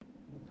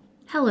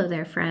Hello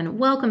there, friend.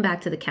 Welcome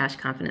back to the Cash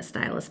Confident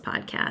Stylist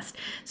podcast.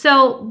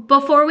 So,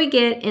 before we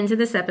get into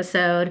this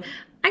episode,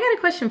 I got a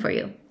question for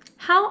you.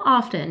 How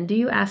often do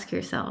you ask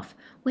yourself,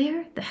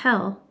 where the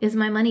hell is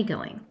my money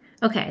going?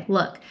 Okay,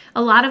 look,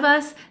 a lot of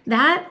us,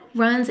 that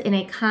runs in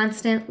a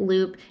constant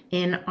loop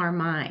in our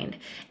mind.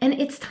 And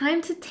it's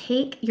time to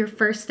take your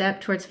first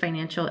step towards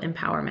financial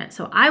empowerment.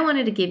 So I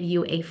wanted to give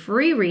you a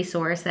free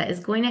resource that is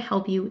going to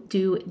help you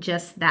do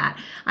just that.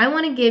 I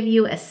want to give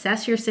you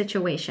Assess Your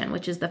Situation,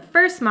 which is the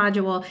first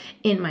module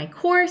in my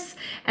course,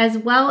 as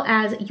well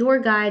as your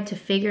guide to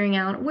figuring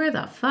out where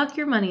the fuck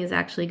your money is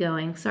actually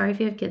going. Sorry if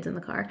you have kids in the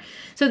car.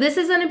 So this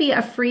is going to be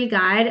a free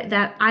guide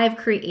that I've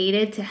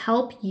created to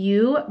help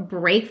you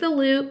break the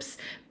loops,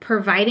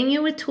 providing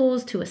you with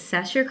tools to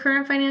assess your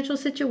current financial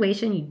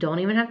situation. You don't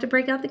even have to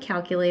break out the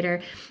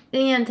calculator,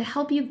 and to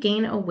help you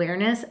gain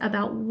awareness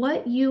about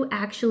what you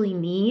actually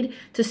need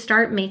to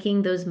start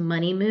making those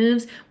money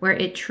moves where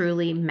it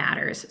truly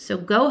matters. So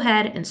go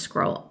ahead and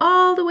scroll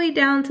all the way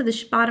down to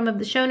the bottom of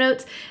the show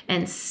notes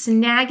and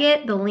snag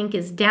it. The link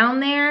is down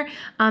there,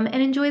 and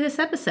enjoy this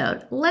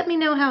episode. Let me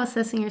know how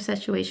assessing your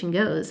situation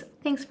goes.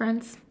 Thanks,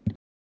 friends.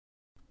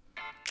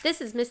 This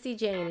is Misty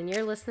Jane, and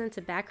you're listening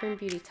to Backroom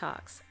Beauty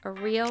Talks, a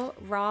real,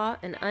 raw,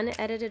 and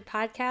unedited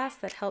podcast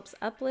that helps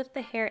uplift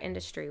the hair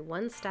industry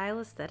one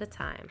stylist at a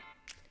time.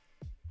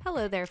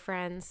 Hello there,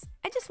 friends.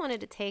 I just wanted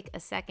to take a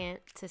second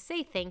to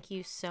say thank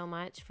you so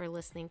much for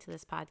listening to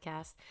this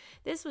podcast.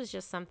 This was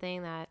just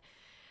something that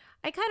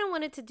I kind of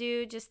wanted to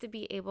do just to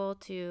be able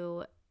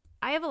to.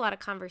 I have a lot of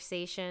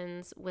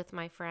conversations with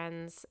my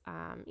friends,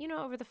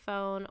 over the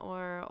phone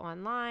or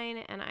online,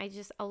 and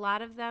a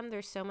lot of them,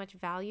 there's so much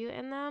value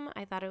in them.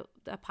 I thought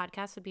a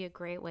podcast would be a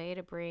great way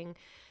to bring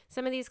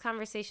some of these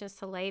conversations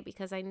to light,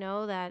 because I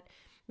know that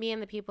me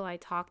and the people I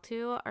talk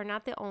to are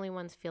not the only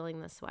ones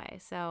feeling this way.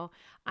 So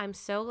I'm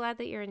so glad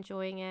that you're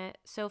enjoying it.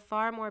 So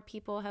far, more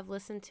people have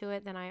listened to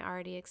it than I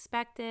already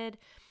expected.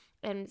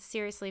 And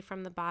seriously,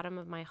 from the bottom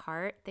of my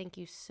heart, thank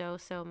you so,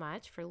 so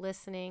much for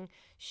listening,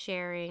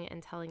 sharing,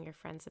 and telling your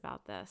friends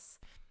about this.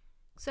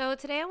 So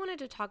today I wanted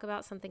to talk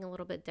about something a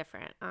little bit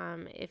different.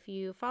 If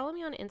you follow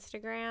me on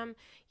Instagram,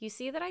 you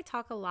see that I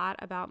talk a lot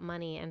about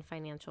money and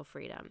financial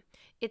freedom.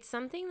 It's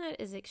something that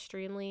is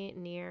extremely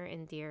near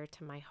and dear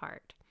to my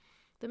heart.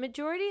 The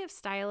majority of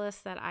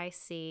stylists that I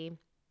see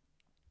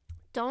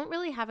don't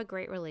really have a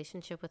great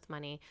relationship with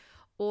money,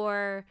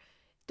 or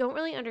don't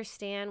really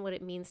understand what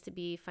it means to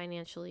be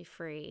financially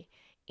free.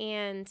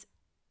 And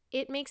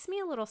it makes me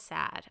a little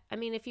sad. I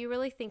mean, if you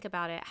really think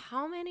about it,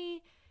 how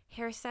many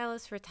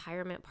hairstylist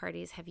retirement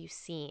parties have you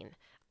seen?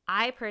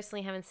 I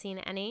personally haven't seen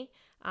any.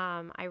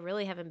 I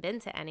really haven't been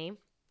to any.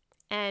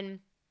 And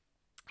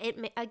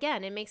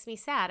it makes me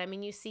sad. I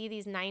mean, you see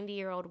these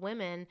 90-year-old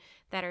women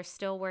that are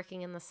still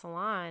working in the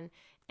salon,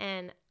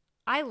 and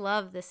I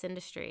love this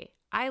industry.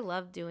 I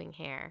love doing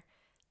hair.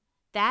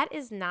 That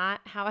is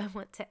not how I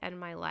want to end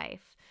my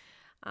life.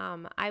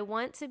 I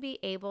want to be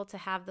able to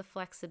have the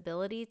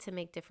flexibility to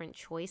make different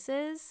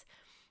choices,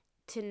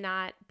 to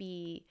not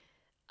be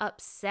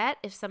upset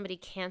if somebody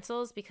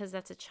cancels, because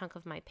that's a chunk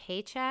of my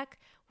paycheck.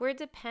 We're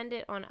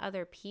dependent on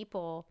other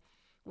people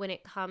when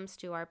it comes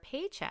to our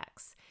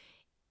paychecks.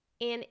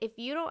 And if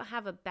you don't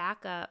have a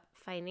backup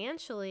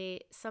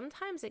financially,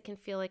 sometimes it can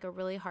feel like a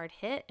really hard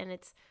hit, and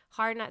it's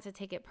hard not to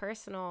take it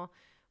personal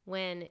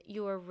when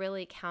you are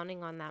really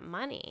counting on that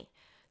money.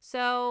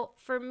 So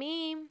for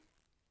me,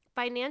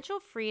 financial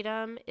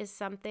freedom is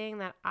something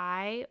that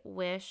I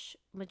wish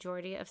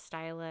majority of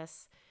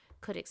stylists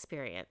could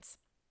experience.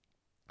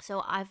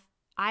 So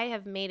I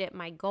have made it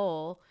my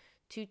goal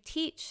to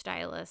teach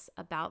stylists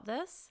about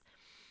this.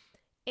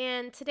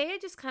 And today I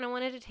just kind of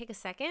wanted to take a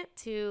second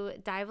to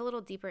dive a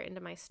little deeper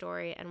into my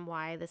story and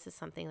why this is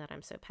something that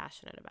I'm so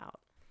passionate about.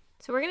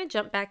 So we're going to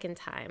jump back in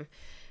time.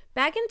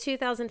 Back in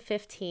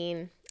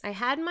 2015, I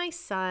had my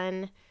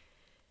son.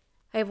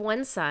 I have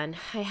one son.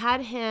 I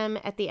had him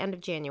at the end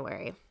of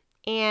January.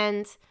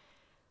 And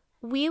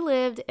we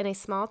lived in a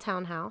small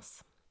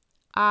townhouse.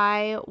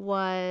 I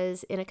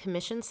was in a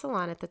commission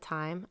salon at the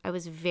time. I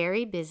was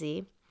very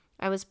busy.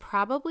 I was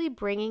probably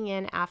bringing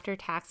in, after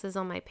taxes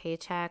on my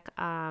paycheck,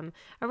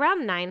 around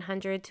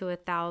 $900 to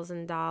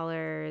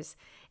 $1,000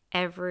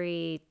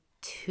 every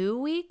 2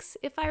 weeks,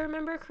 if I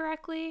remember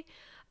correctly.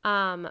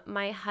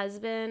 My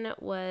husband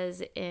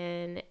was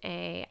in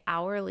a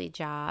hourly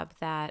job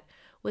that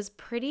was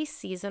pretty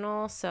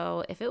seasonal.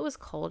 So if it was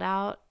cold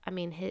out, I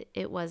mean,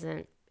 it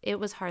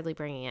was hardly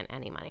bringing in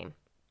any money.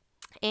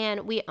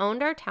 And we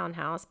owned our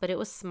townhouse, but it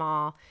was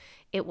small.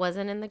 It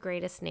wasn't in the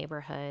greatest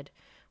neighborhood.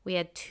 We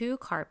had 2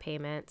 car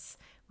payments.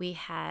 We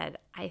had,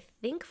 I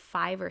think,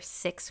 5 or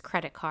 6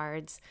 credit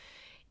cards.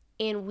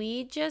 And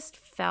we just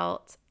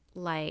felt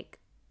like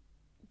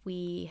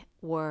we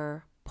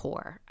were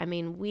poor. I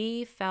mean,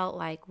 we felt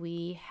like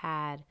we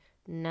had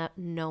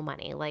no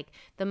money. Like,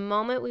 the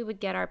moment we would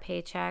get our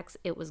paychecks,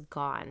 it was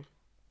gone.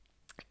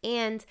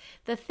 And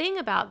the thing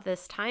about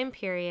this time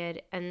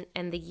period and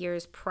the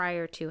years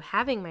prior to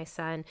having my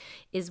son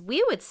is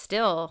we would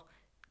still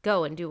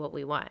go and do what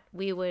we want.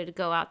 We would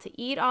go out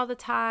to eat all the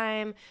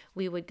time.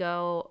 We would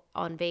go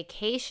on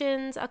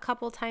vacations a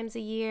couple times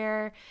a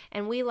year.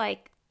 And we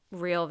like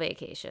real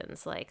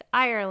vacations like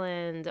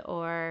Ireland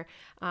or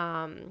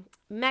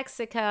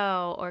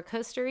Mexico or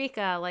Costa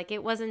Rica. Like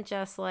it wasn't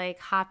just like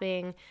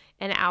hopping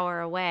an hour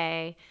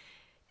away,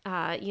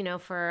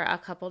 for a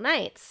couple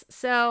nights.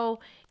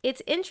 So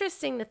it's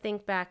interesting to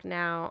think back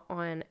now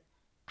on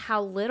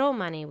how little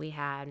money we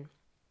had,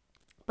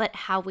 but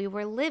how we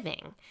were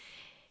living.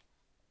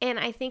 And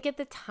I think at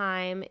the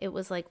time it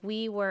was like,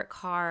 we work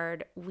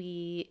hard,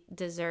 we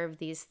deserve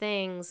these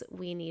things,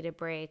 we need a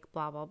break,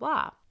 blah, blah,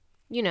 blah.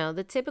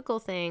 The typical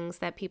things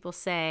that people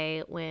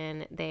say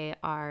when they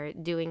are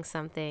doing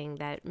something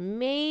that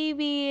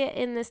maybe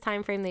in this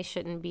time frame they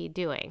shouldn't be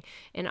doing.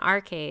 In our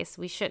case,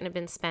 we shouldn't have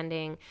been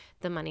spending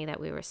the money that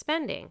we were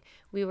spending.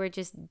 We were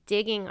just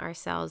digging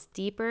ourselves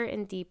deeper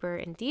and deeper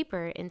and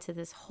deeper into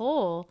this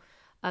hole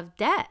of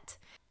debt.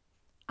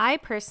 I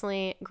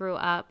personally grew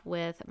up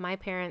with my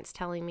parents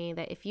telling me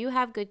that if you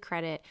have good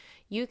credit,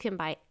 you can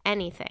buy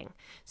anything.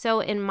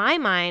 So in my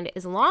mind,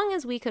 as long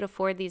as we could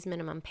afford these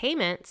minimum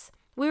payments,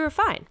 we were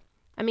fine.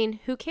 I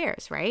mean, who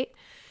cares, right?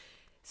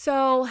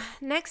 So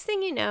next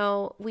thing you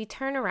know, we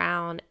turn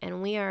around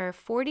and we are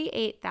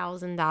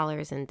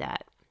 $48,000 in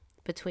debt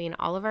between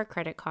all of our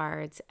credit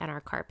cards and our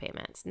car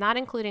payments, not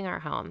including our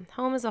home.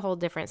 Home is a whole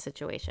different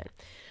situation.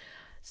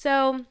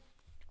 So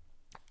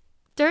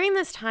during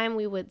this time,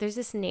 there's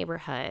this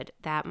neighborhood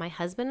that my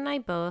husband and I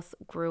both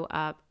grew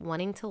up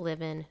wanting to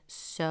live in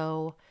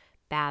so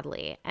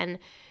badly. And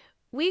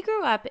we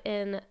grew up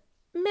in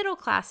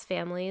middle-class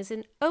families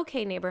in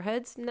okay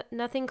neighborhoods,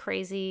 nothing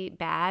crazy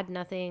bad,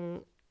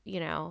 nothing,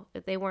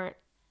 they were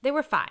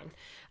fine.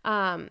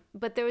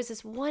 But there was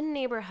this one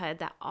neighborhood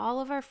that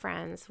all of our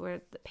friends,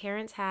 where the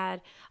parents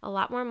had a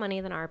lot more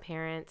money than our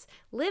parents,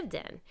 lived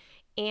in.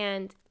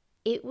 And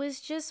it was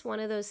just one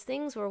of those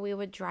things where we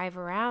would drive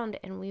around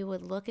and we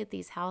would look at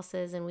these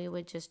houses and we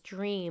would just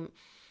dream,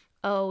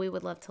 oh, we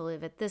would love to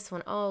live at this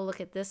one. Oh, look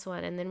at this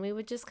one. And then we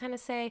would just kind of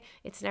say,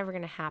 it's never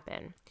going to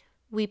happen.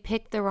 We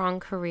picked the wrong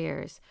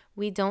careers.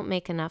 We don't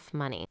make enough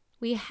money.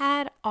 We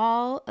had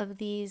all of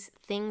these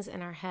things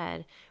in our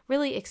head,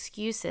 really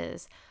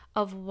excuses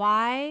of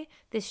why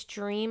this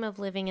dream of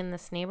living in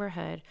this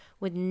neighborhood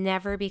would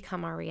never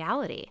become our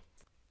reality.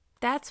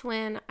 That's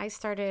when I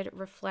started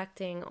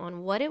reflecting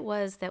on what it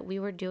was that we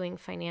were doing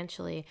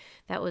financially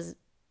that was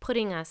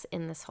putting us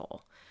in this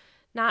hole.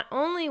 Not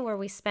only were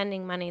we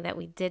spending money that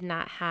we did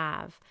not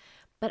have,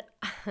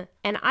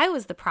 and I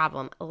was the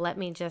problem, let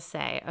me just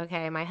say,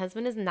 okay? My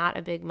husband is not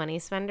a big money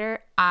spender.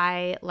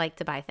 I like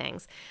to buy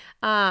things.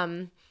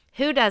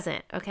 Who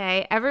doesn't,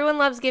 okay? Everyone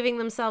loves giving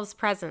themselves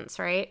presents,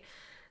 right?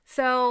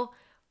 So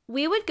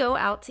we would go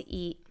out to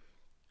eat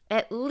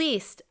at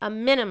least a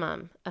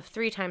minimum of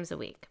 3 times a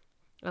week,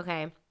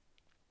 okay?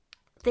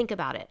 Think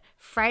about it.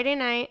 Friday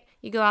night,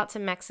 you go out to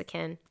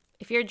Mexican.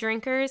 If you're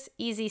drinkers,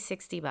 easy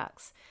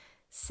 $60.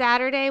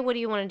 Saturday, what do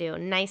you want to do?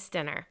 Nice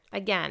dinner.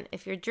 Again,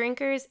 if you're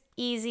drinkers,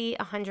 easy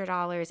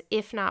 $100,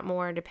 if not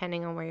more,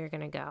 depending on where you're going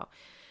to go.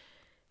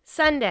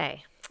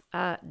 Sunday,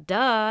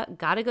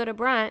 gotta go to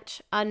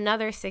brunch,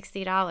 another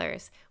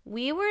 $60.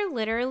 We were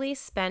literally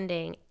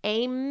spending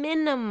a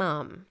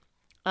minimum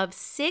of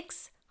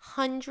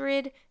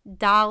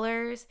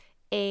 $600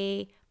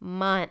 a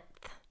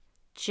month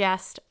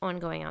just on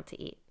going out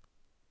to eat.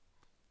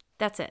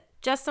 That's it.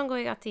 Just on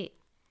going out to eat.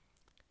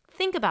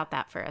 Think about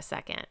that for a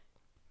second.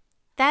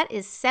 That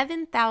is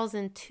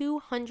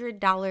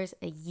 $7,200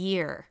 a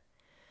year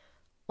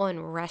on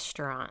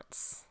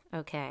restaurants,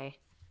 okay?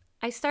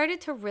 I started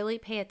to really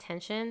pay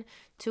attention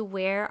to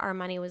where our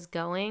money was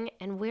going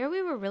and where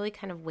we were really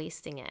kind of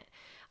wasting it.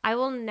 I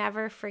will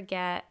never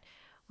forget,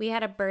 we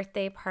had a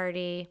birthday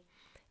party,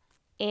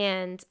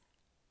 and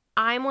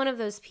I'm one of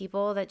those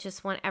people that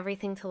just want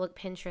everything to look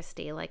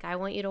Pinteresty. Like, I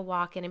want you to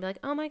walk in and be like,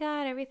 oh my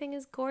God, everything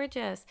is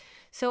gorgeous.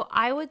 So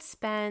I would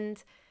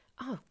spend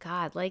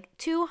like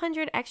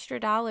 $200 extra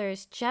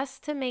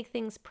just to make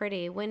things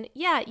pretty, when,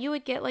 yeah, you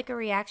would get like a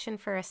reaction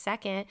for a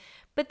second,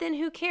 but then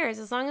who cares?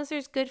 As long as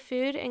there's good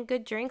food and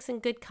good drinks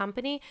and good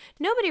company,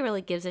 nobody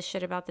really gives a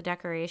shit about the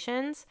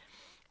decorations.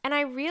 And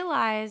I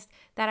realized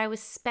that I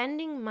was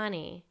spending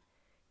money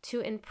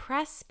to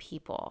impress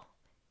people.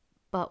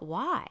 But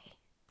why?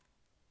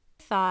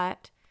 I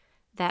thought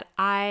that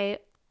I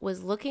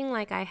was looking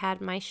like I had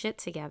my shit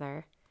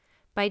together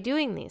by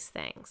doing these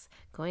things,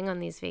 going on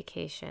these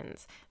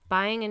vacations,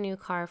 buying a new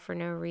car for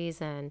no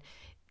reason,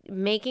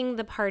 making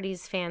the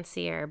parties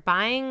fancier,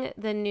 buying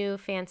the new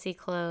fancy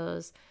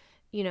clothes,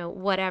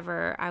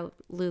 whatever.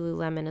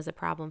 Lululemon is a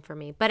problem for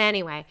me. But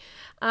anyway,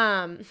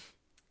 and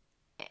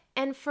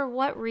for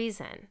what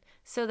reason?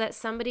 So that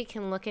somebody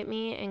can look at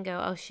me and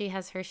go, oh, she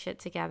has her shit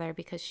together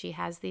because she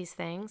has these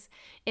things.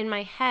 In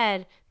my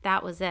head,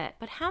 that was it.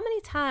 But how many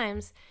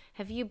times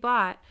have you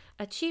bought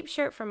a cheap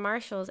shirt from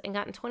Marshall's and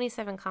gotten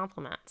 27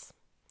 compliments?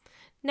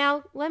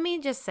 Now, let me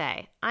just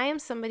say, I am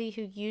somebody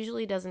who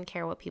usually doesn't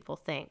care what people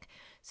think.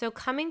 So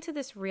coming to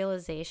this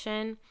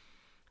realization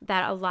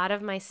that a lot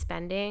of my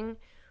spending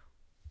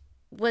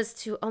was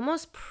to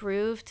almost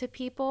prove to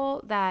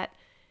people that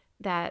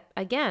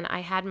again,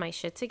 I had my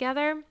shit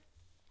together,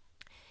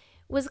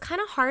 was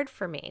kind of hard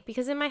for me,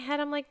 because in my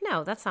head I'm like,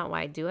 no, that's not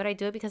why I do it. I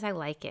do it because I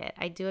like it.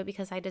 I do it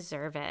because I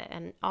deserve it.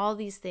 And all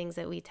these things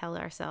that we tell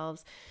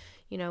ourselves,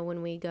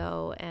 when we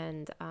go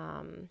and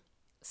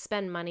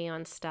spend money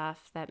on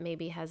stuff that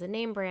maybe has a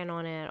name brand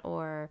on it,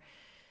 or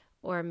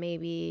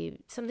maybe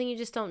something you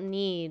just don't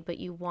need but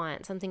you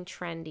want, something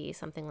trendy,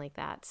 something like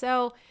that.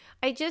 So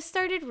I just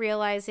started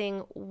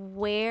realizing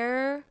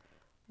where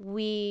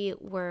we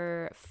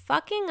were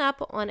fucking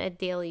up on a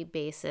daily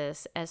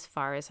basis as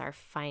far as our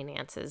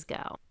finances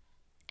go.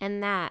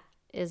 And that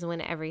is when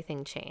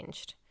everything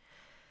changed.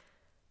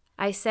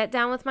 I sat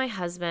down with my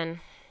husband.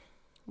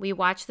 We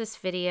watched this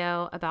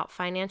video about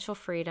financial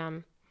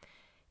freedom.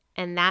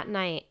 And that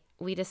night,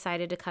 we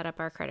decided to cut up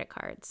our credit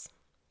cards.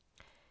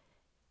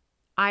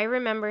 I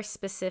remember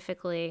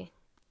specifically,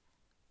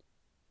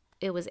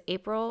 it was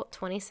April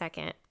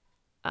 22nd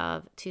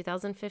of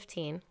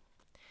 2015.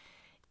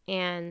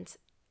 And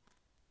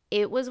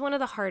it was one of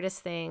the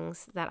hardest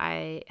things that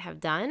I have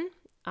done.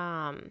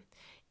 And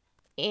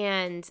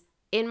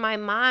in my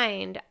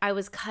mind, I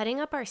was cutting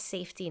up our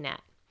safety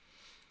net.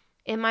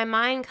 In my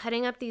mind,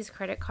 cutting up these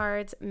credit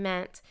cards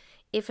meant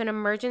if an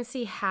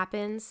emergency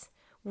happens,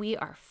 we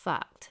are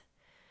fucked.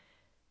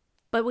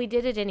 But we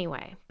did it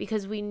anyway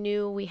because we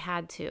knew we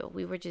had to.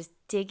 We were just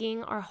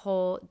digging our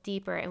hole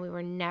deeper, and we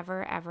were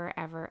never, ever,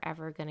 ever,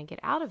 ever going to get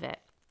out of it.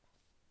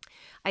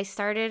 I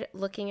started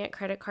looking at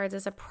credit cards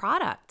as a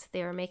product.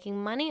 They were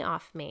making money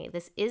off me.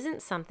 This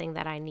isn't something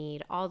that I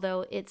need,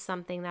 although it's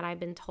something that I've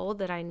been told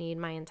that I need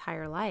my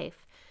entire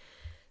life.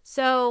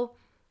 So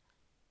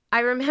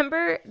I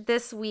remember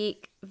this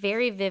week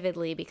very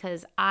vividly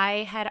because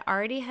I had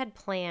already had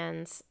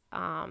plans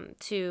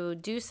to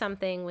do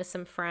something with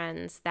some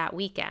friends that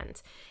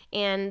weekend.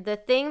 And the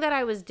thing that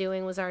I was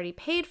doing was already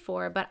paid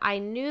for, but I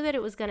knew that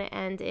it was going to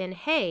end in,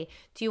 hey,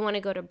 do you want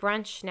to go to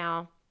brunch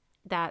now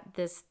that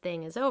this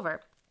thing is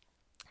over?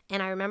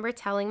 And I remember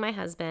telling my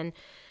husband,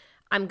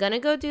 I'm going to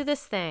go do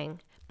this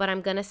thing, but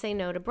I'm going to say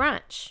no to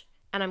brunch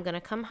and I'm going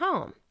to come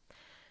home.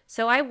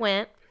 So I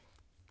went.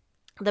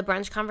 The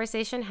brunch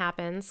conversation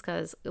happens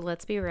because,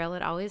 let's be real,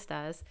 it always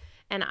does.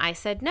 And I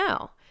said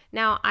no.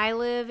 Now, I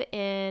live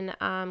in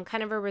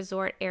kind of a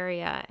resort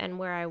area, and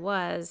where I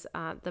was,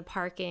 the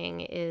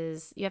parking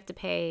is, you have to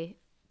pay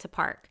to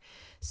park.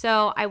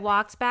 So I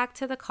walked back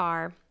to the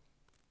car,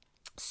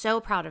 so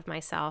proud of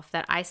myself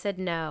that I said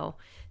no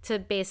to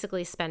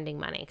basically spending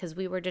money because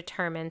we were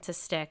determined to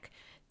stick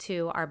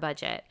to our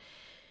budget.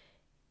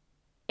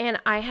 And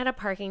I had a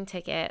parking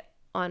ticket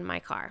on my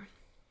car.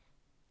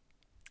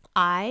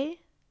 I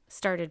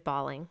started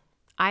bawling.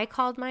 I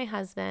called my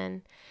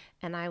husband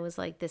and I was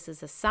like, this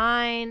is a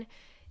sign.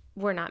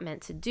 We're not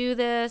meant to do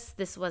this.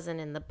 This wasn't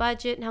in the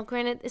budget. Now,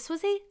 granted, this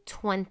was a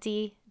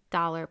 $20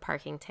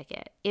 parking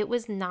ticket. It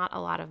was not a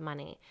lot of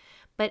money,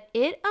 but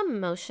it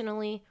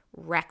emotionally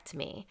wrecked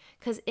me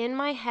because in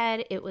my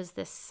head, it was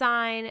this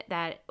sign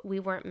that we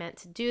weren't meant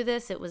to do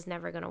this. It was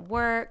never going to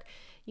work.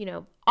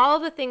 All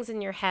the things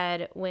in your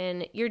head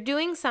when you're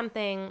doing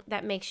something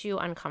that makes you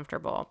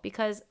uncomfortable.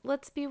 Because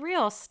let's be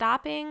real,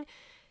 stopping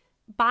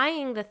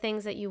buying the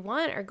things that you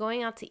want or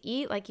going out to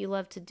eat like you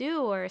love to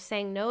do or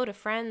saying no to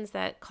friends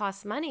that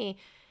cost money,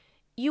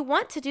 you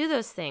want to do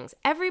those things.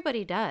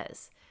 Everybody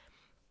does.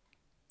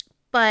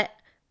 But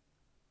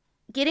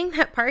getting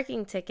that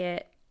parking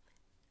ticket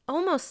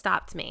almost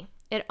stopped me.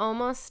 It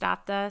almost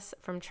stopped us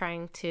from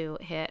trying to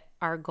hit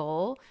our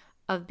goal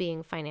of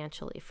being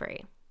financially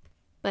free.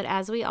 But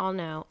as we all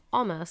know,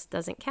 almost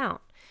doesn't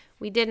count.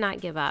 We did not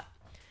give up.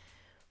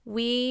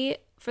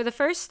 For the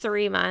first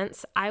 3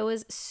 months, I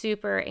was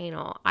super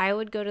anal. I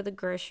would go to the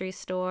grocery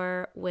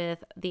store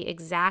with the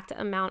exact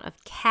amount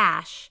of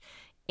cash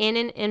in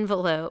an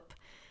envelope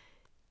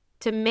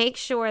to make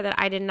sure that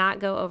I did not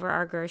go over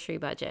our grocery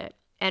budget.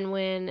 And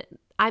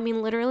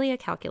literally a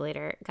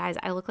calculator. Guys,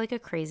 I look like a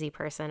crazy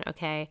person,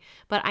 okay?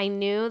 But I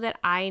knew that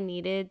I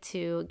needed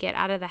to get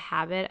out of the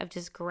habit of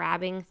just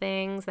grabbing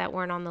things that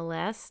weren't on the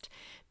list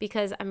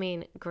because,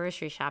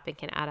 grocery shopping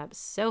can add up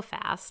so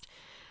fast.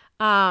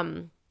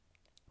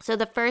 So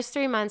the first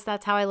 3 months,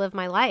 that's how I lived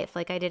my life.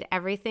 Like I did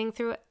everything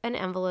through an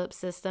envelope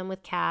system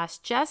with cash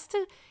just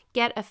to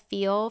get a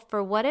feel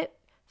for what it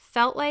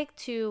felt like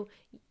to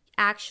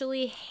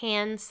actually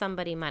hand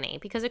somebody money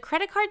because a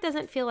credit card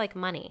doesn't feel like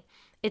money.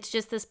 It's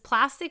just this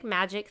plastic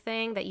magic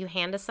thing that you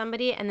hand to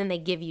somebody and then they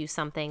give you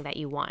something that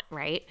you want,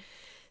 right?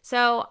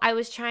 So I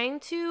was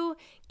trying to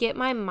get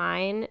my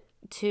mind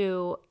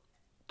to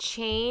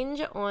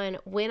change on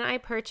when I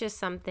purchase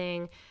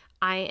something,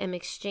 I am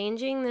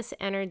exchanging this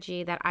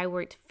energy that I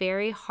worked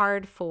very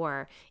hard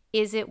for.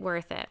 Is it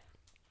worth it?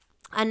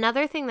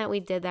 Another thing that we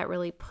did that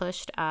really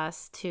pushed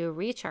us to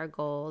reach our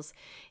goals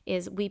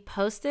is we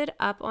posted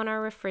up on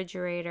our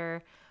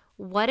refrigerator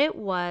what it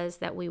was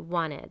that we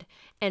wanted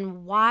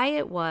and why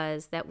it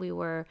was that we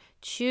were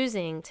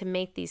choosing to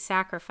make these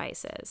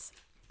sacrifices.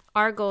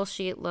 Our goal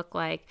sheet looked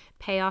like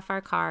pay off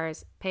our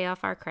cars, pay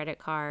off our credit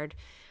card,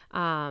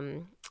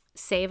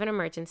 save an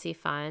emergency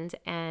fund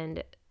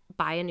and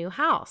buy a new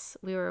house.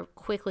 We were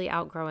quickly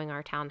outgrowing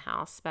our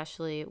townhouse,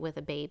 especially with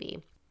a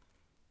baby.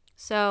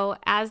 So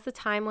as the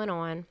time went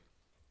on,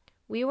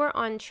 we were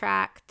on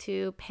track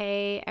to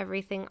pay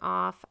everything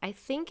off. I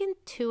think in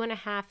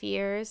 2.5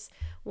 years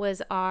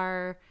was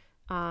our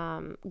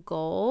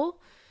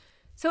goal.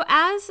 So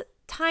as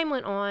time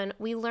went on,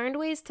 we learned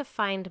ways to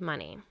find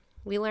money.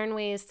 We learned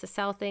ways to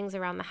sell things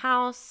around the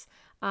house,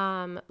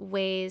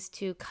 ways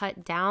to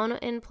cut down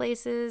in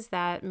places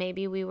that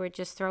maybe we were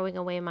just throwing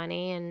away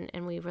money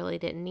and we really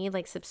didn't need,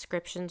 like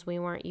subscriptions we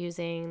weren't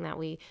using that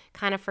we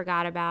kind of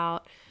forgot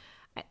about.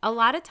 A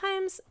lot of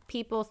times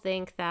people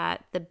think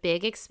that the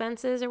big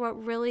expenses are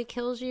what really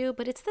kills you,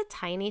 but it's the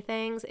tiny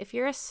things. If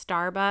you're a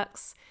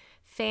Starbucks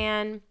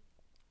fan,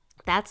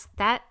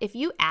 if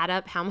you add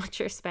up how much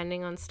you're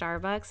spending on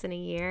Starbucks in a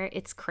year,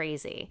 it's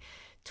crazy.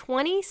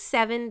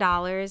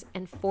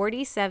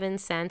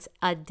 $27.47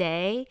 a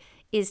day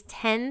is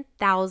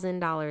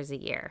 $10,000 a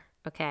year,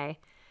 okay?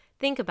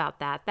 Think about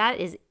that. That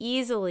is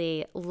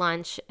easily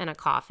lunch and a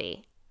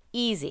coffee.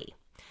 Easy.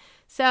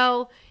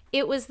 So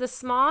it was the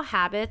small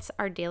habits,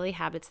 our daily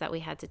habits that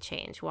we had to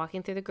change.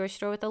 Walking through the grocery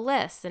store with a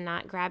list and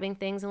not grabbing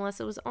things unless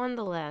it was on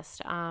the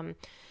list.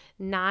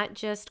 Not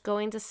just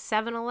going to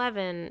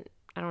 7-Eleven.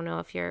 I don't know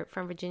if you're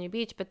from Virginia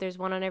Beach, but there's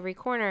one on every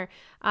corner,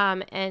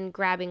 and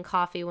grabbing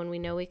coffee when we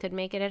know we could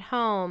make it at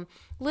home.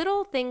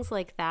 Little things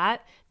like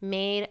that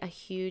made a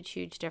huge,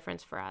 huge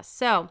difference for us.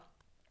 So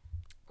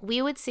we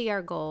would see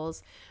our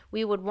goals.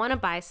 We would want to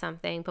buy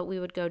something, but we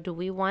would go, do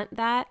we want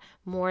that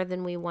more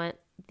than we want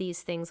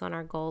these things on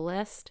our goal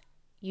list?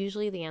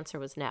 Usually the answer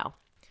was no.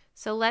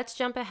 So let's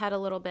jump ahead a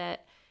little bit.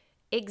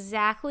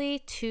 Exactly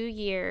 2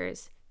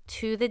 years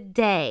to the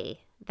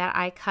day that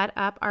I cut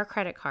up our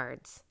credit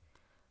cards,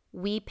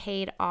 we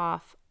paid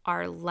off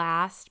our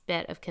last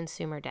bit of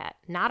consumer debt.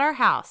 Not our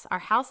house. Our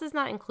house is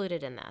not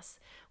included in this.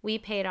 We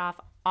paid off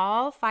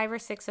all 5 or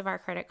 6 of our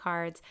credit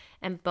cards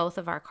and both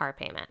of our car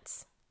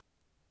payments.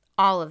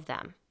 All of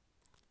them.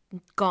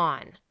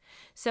 Gone.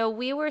 So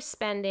we were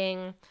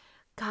spending,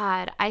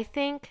 I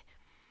think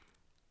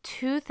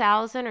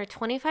 $2,000 or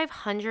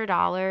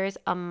 $2,500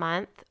 a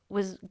month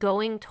was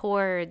going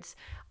towards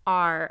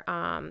our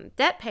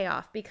debt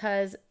payoff,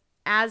 because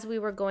as we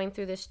were going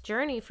through this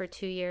journey for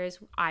 2 years,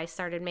 I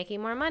started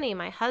making more money.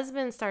 My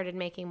husband started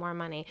making more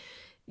money.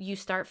 You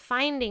start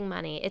finding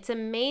money. It's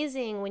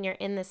amazing when you're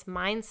in this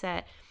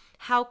mindset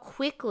how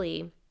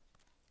quickly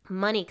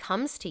money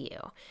comes to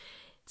you.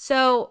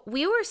 So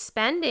we were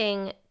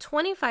spending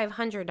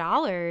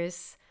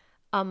 $2,500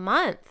 a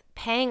month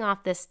paying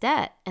off this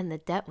debt, and the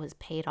debt was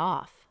paid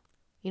off.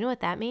 You know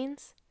what that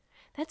means?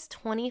 That's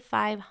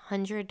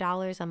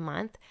 $2,500 a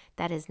month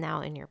that is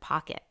now in your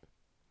pocket.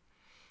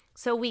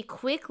 So we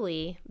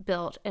quickly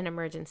built an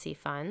emergency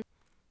fund,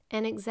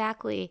 and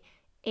exactly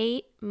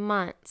 8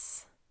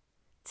 months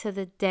to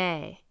the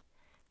day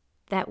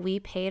that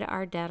we paid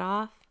our debt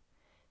off,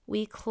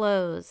 we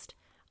closed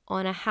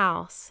on a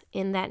house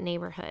in that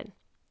neighborhood.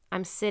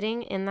 I'm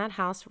sitting in that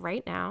house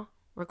right now,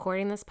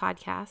 recording this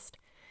podcast.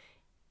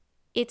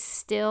 It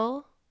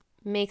still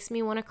makes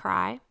me want to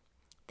cry,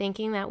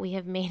 thinking that we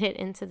have made it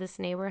into this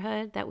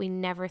neighborhood that we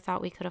never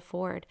thought we could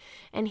afford.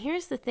 And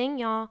here's the thing,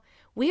 y'all.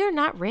 We are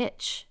not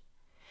rich.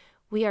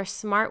 We are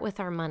smart with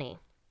our money.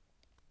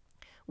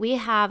 We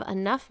have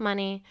enough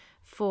money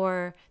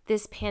for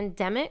this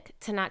pandemic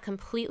to not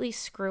completely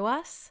screw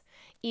us,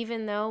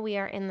 even though we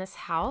are in this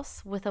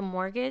house with a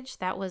mortgage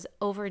that was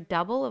over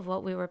double of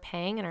what we were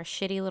paying in our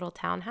shitty little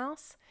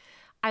townhouse.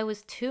 I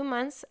was 2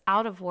 months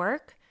out of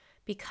work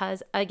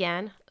because,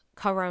 again,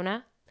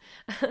 Corona.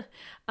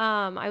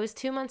 I was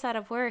 2 months out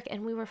of work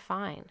and we were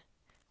fine.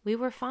 We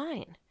were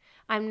fine.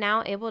 I'm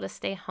now able to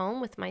stay home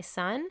with my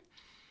son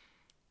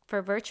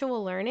for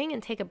virtual learning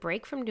and take a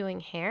break from doing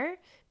hair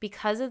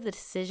because of the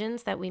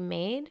decisions that we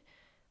made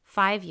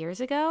 5 years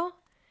ago.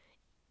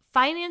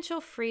 Financial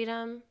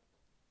freedom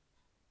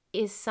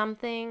is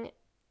something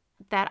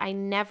that I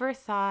never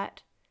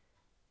thought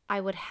I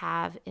would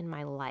have in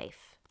my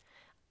life.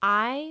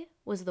 I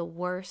was the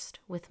worst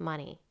with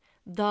money.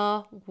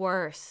 The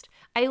worst.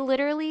 I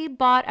literally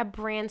bought a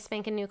brand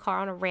spanking new car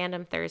on a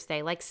random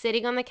Thursday, like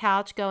sitting on the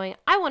couch going,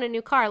 I want a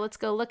new car. Let's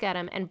go look at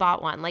them, and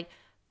bought one. Like,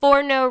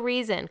 for no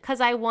reason,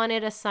 because I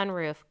wanted a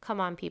sunroof.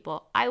 Come on,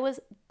 people. I was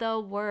the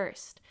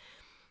worst.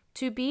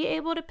 To be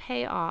able to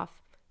pay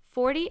off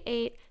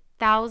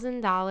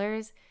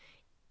 $48,000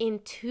 in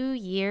 2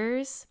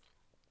 years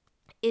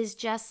is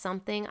just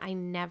something I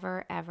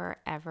never, ever,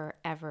 ever,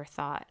 ever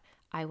thought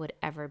I would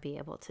ever be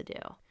able to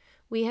do.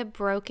 We have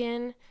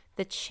broken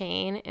the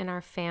chain in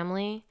our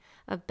family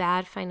of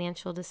bad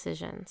financial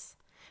decisions.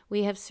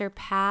 We have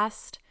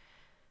surpassed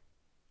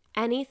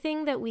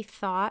anything that we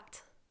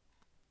thought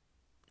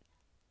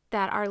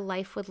that our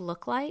life would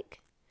look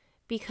like,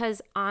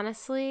 because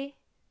honestly,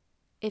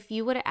 if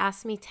you would have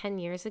asked me 10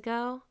 years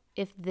ago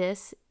if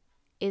this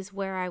is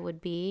where I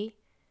would be,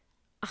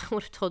 I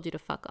would have told you to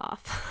fuck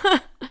off.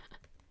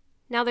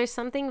 Now, there's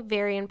something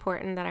very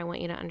important that I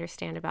want you to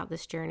understand about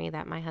this journey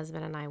that my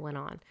husband and I went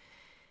on.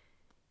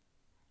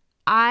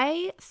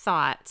 I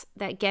thought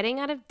that getting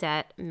out of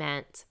debt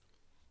meant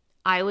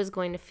I was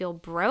going to feel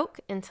broke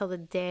until the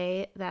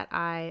day that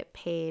I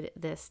paid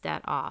this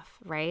debt off,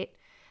 right?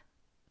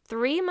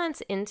 3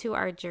 months into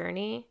our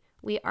journey,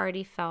 we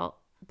already felt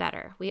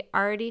better. We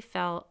already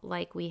felt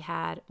like we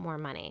had more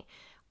money,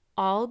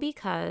 all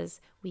because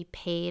we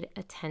paid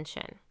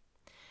attention.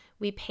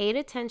 We paid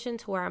attention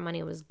to where our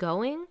money was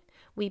going.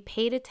 We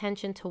paid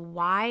attention to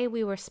why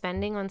we were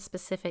spending on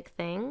specific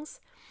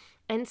things.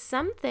 And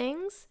some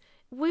things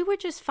we were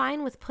just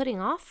fine with putting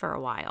off for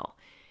a while.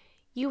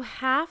 You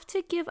have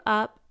to give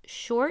up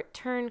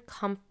short-term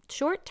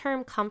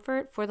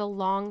comfort for the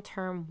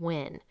long-term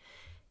win.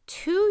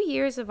 2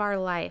 years of our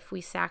life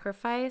we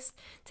sacrificed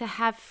to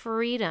have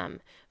freedom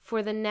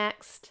for the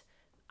next,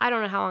 I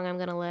don't know how long I'm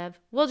going to live.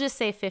 We'll just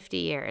say 50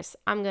 years.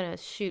 I'm going to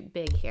shoot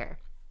big here.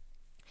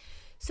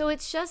 So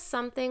it's just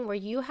something where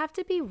you have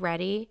to be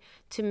ready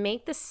to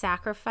make the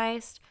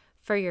sacrifice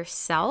for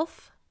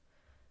yourself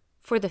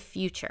for the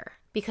future,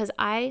 because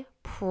I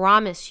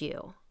promise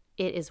you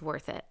it is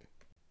worth it.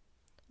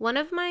 One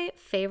of my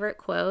favorite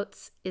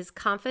quotes is,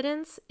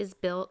 "Confidence is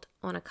built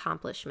on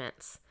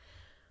accomplishments."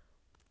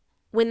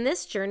 When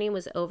this journey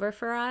was over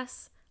for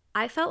us,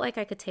 I felt like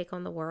I could take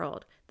on the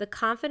world. The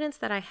confidence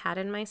that I had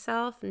in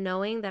myself,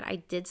 knowing that I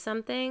did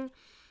something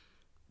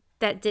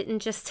that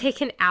didn't just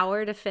take an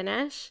hour to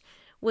finish,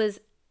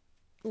 was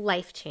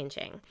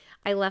life-changing.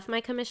 I left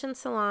my commission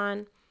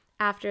salon.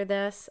 After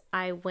this,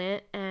 I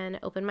went and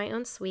opened my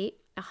own suite,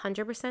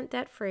 100%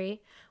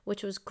 debt-free,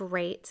 which was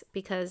great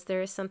because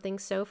there is something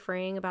so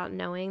freeing about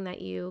knowing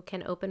that you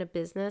can open a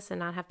business and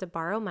not have to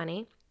borrow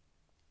money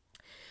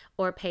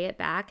or pay it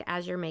back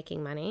as you're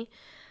making money.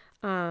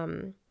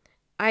 I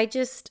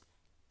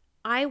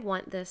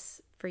want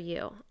this for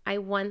you. I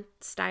want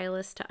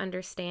stylists to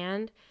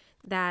understand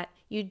that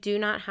you do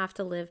not have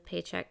to live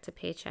paycheck to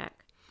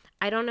paycheck.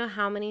 I don't know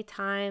how many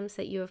times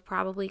that you have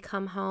probably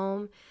come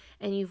home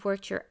and you've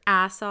worked your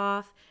ass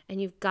off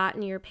and you've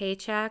gotten your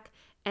paycheck,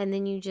 and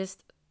then you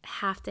just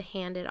have to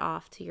hand it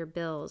off to your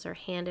bills or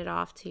hand it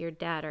off to your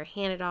debt or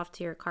hand it off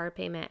to your car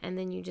payment, and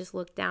then you just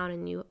look down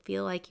and you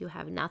feel like you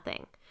have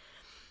nothing.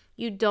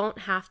 You don't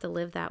have to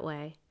live that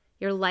way.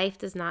 Your life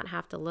does not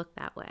have to look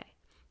that way.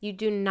 You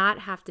do not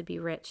have to be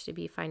rich to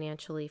be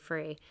financially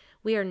free.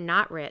 We are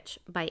not rich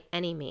by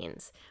any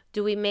means.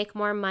 Do we make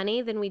more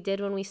money than we did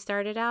when we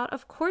started out?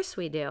 Of course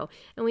we do.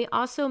 And we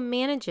also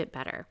manage it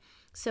better.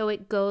 So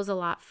it goes a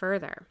lot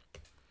further.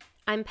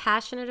 I'm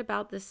passionate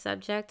about this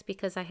subject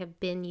because I have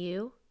been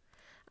you.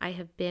 I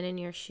have been in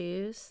your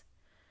shoes,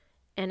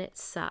 and it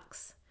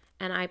sucks.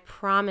 And I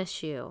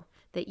promise you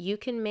that you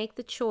can make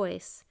the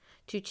choice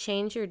to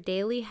change your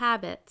daily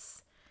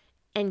habits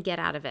and get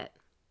out of it.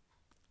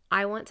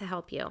 I want to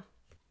help you.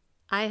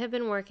 I have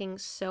been working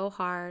so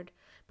hard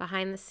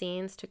behind the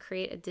scenes to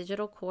create a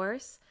digital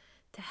course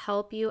to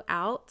help you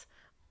out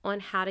on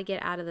how to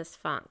get out of this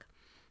funk.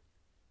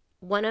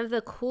 One of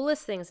the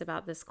coolest things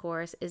about this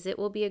course is it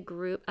will be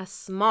a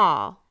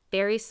small,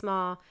 very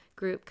small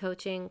group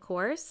coaching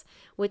course,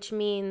 which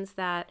means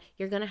that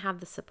you're going to have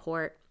the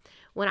support.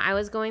 When I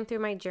was going through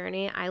my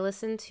journey, I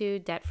listened to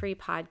debt-free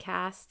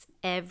podcasts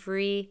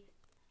every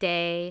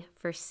day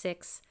for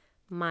 6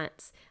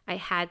 months. I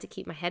had to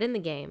keep my head in the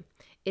game.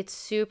 It's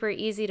super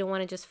easy to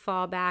want to just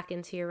fall back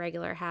into your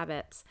regular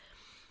habits.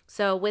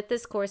 So with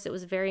this course, it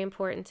was very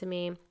important to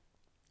me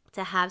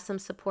to have some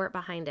support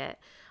behind it,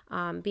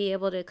 be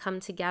able to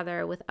come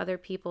together with other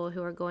people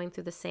who are going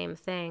through the same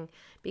thing,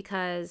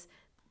 because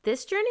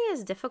this journey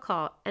is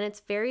difficult, and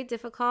it's very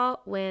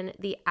difficult when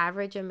the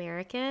average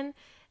American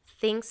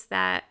thinks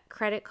that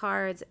credit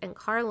cards and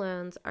car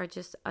loans are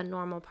just a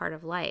normal part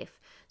of life.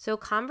 So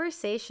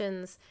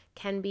conversations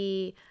can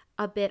be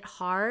a bit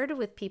hard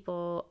with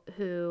people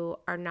who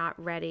are not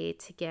ready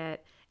to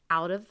get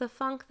out of the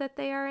funk that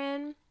they are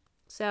in.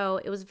 So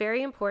it was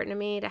very important to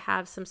me to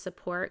have some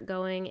support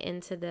going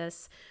into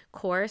this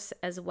course,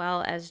 as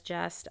well as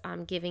just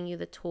giving you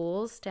the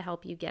tools to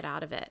help you get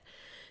out of it.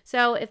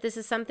 So if this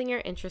is something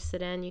you're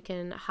interested in, you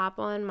can hop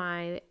on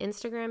my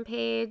Instagram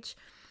page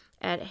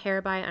at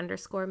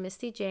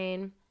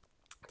hairby_MistyJane.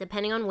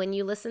 Depending on when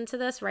you listen to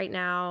this, right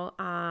now,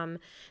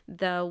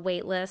 the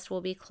wait list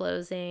will be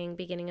closing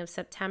beginning of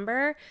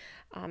September,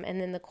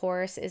 and then the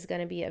course is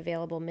going to be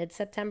available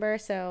mid-September.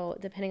 So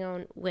depending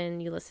on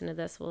when you listen to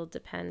this will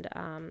depend.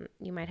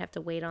 You might have to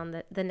wait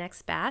on the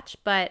next batch.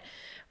 But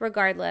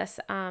regardless,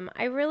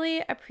 I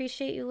really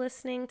appreciate you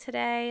listening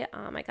today.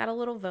 I got a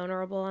little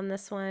vulnerable on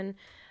this one.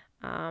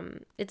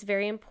 It's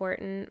very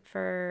important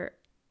for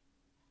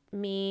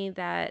me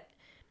that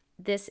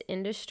this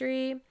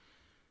industry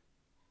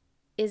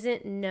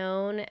isn't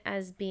known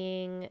as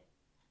being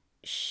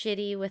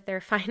shitty with their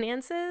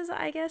finances,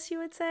 I guess you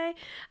would say.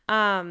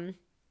 I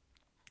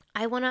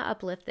want to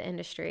uplift the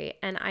industry,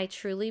 and I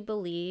truly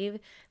believe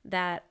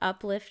that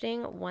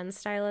uplifting one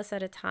stylist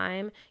at a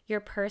time, your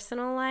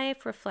personal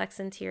life reflects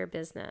into your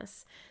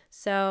business.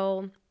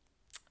 So,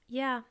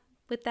 yeah,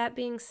 with that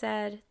being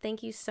said,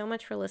 thank you so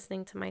much for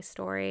listening to my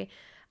story.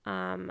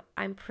 I'm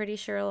pretty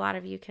sure a lot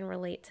of you can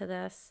relate to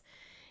this.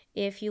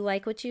 If you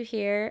like what you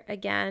hear,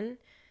 again,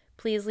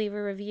 please leave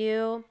a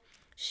review,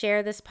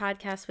 share this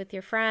podcast with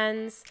your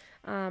friends,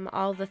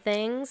 all the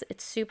things.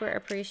 It's super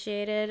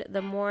appreciated.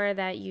 The more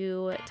that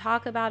you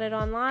talk about it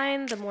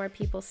online, the more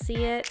people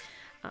see it,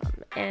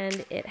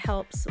 and it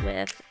helps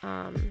with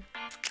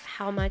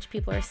how much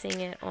people are seeing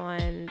it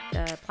on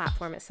the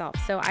platform itself.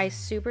 So I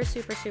super,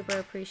 super, super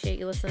appreciate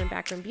you listening to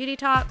Backroom Beauty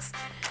Talks,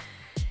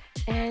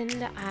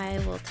 and I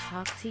will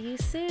talk to you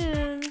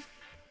soon.